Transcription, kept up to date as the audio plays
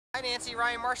Hi Nancy,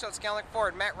 Ryan Marshall at Skalnek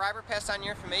Ford. Matt Reiber passed on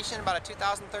your information about a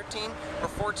 2013 or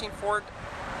 14 Ford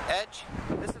Edge.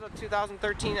 This is a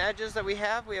 2013 Edges that we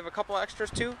have. We have a couple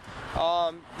extras too.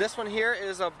 This one here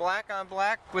is a black on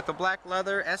black with the black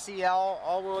leather, SEL,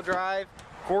 all-wheel drive,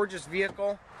 gorgeous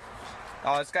vehicle.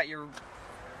 It's got your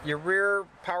rear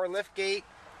power lift gate,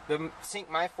 the Sync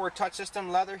My Ford touch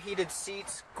system, leather heated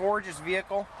seats, gorgeous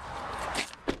vehicle.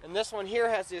 And this one here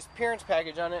has this appearance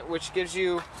package on it, which gives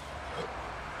you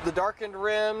the darkened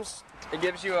rims. It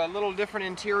gives you a little different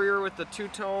interior with the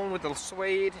two-tone, with the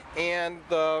suede, and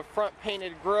the front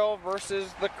painted grille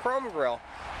versus the chrome grille.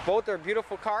 Both are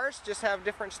beautiful cars, just have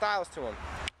different styles to them.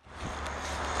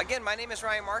 Again, my name is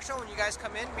Ryan Marshall. When you guys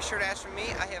come in, be sure to ask for me.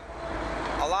 I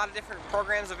have a lot of different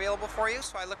programs available for you,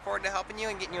 so I look forward to helping you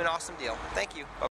and getting you an awesome deal. Thank you. Bye.